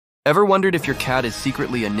Ever wondered if your cat is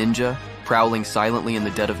secretly a ninja, prowling silently in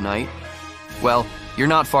the dead of night? Well, you're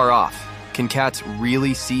not far off. Can cats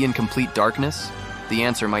really see in complete darkness? The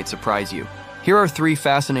answer might surprise you. Here are 3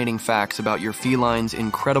 fascinating facts about your feline's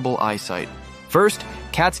incredible eyesight. First,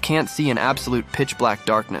 cats can't see in absolute pitch-black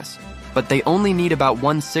darkness, but they only need about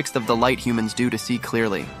 1/6 of the light humans do to see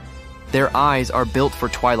clearly. Their eyes are built for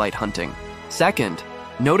twilight hunting. Second,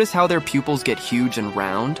 notice how their pupils get huge and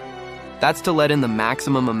round? That's to let in the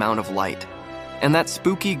maximum amount of light. And that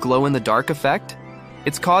spooky glow-in-the-dark effect?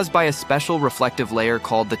 It's caused by a special reflective layer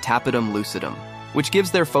called the tapetum lucidum, which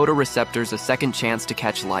gives their photoreceptors a second chance to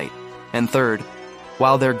catch light. And third,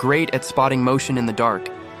 while they're great at spotting motion in the dark,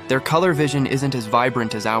 their color vision isn't as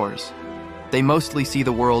vibrant as ours. They mostly see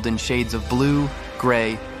the world in shades of blue,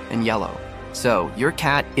 gray, and yellow. So, your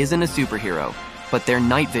cat isn't a superhero, but their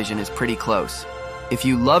night vision is pretty close. If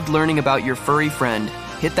you loved learning about your furry friend,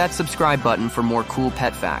 hit that subscribe button for more cool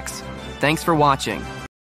pet facts. Thanks for watching.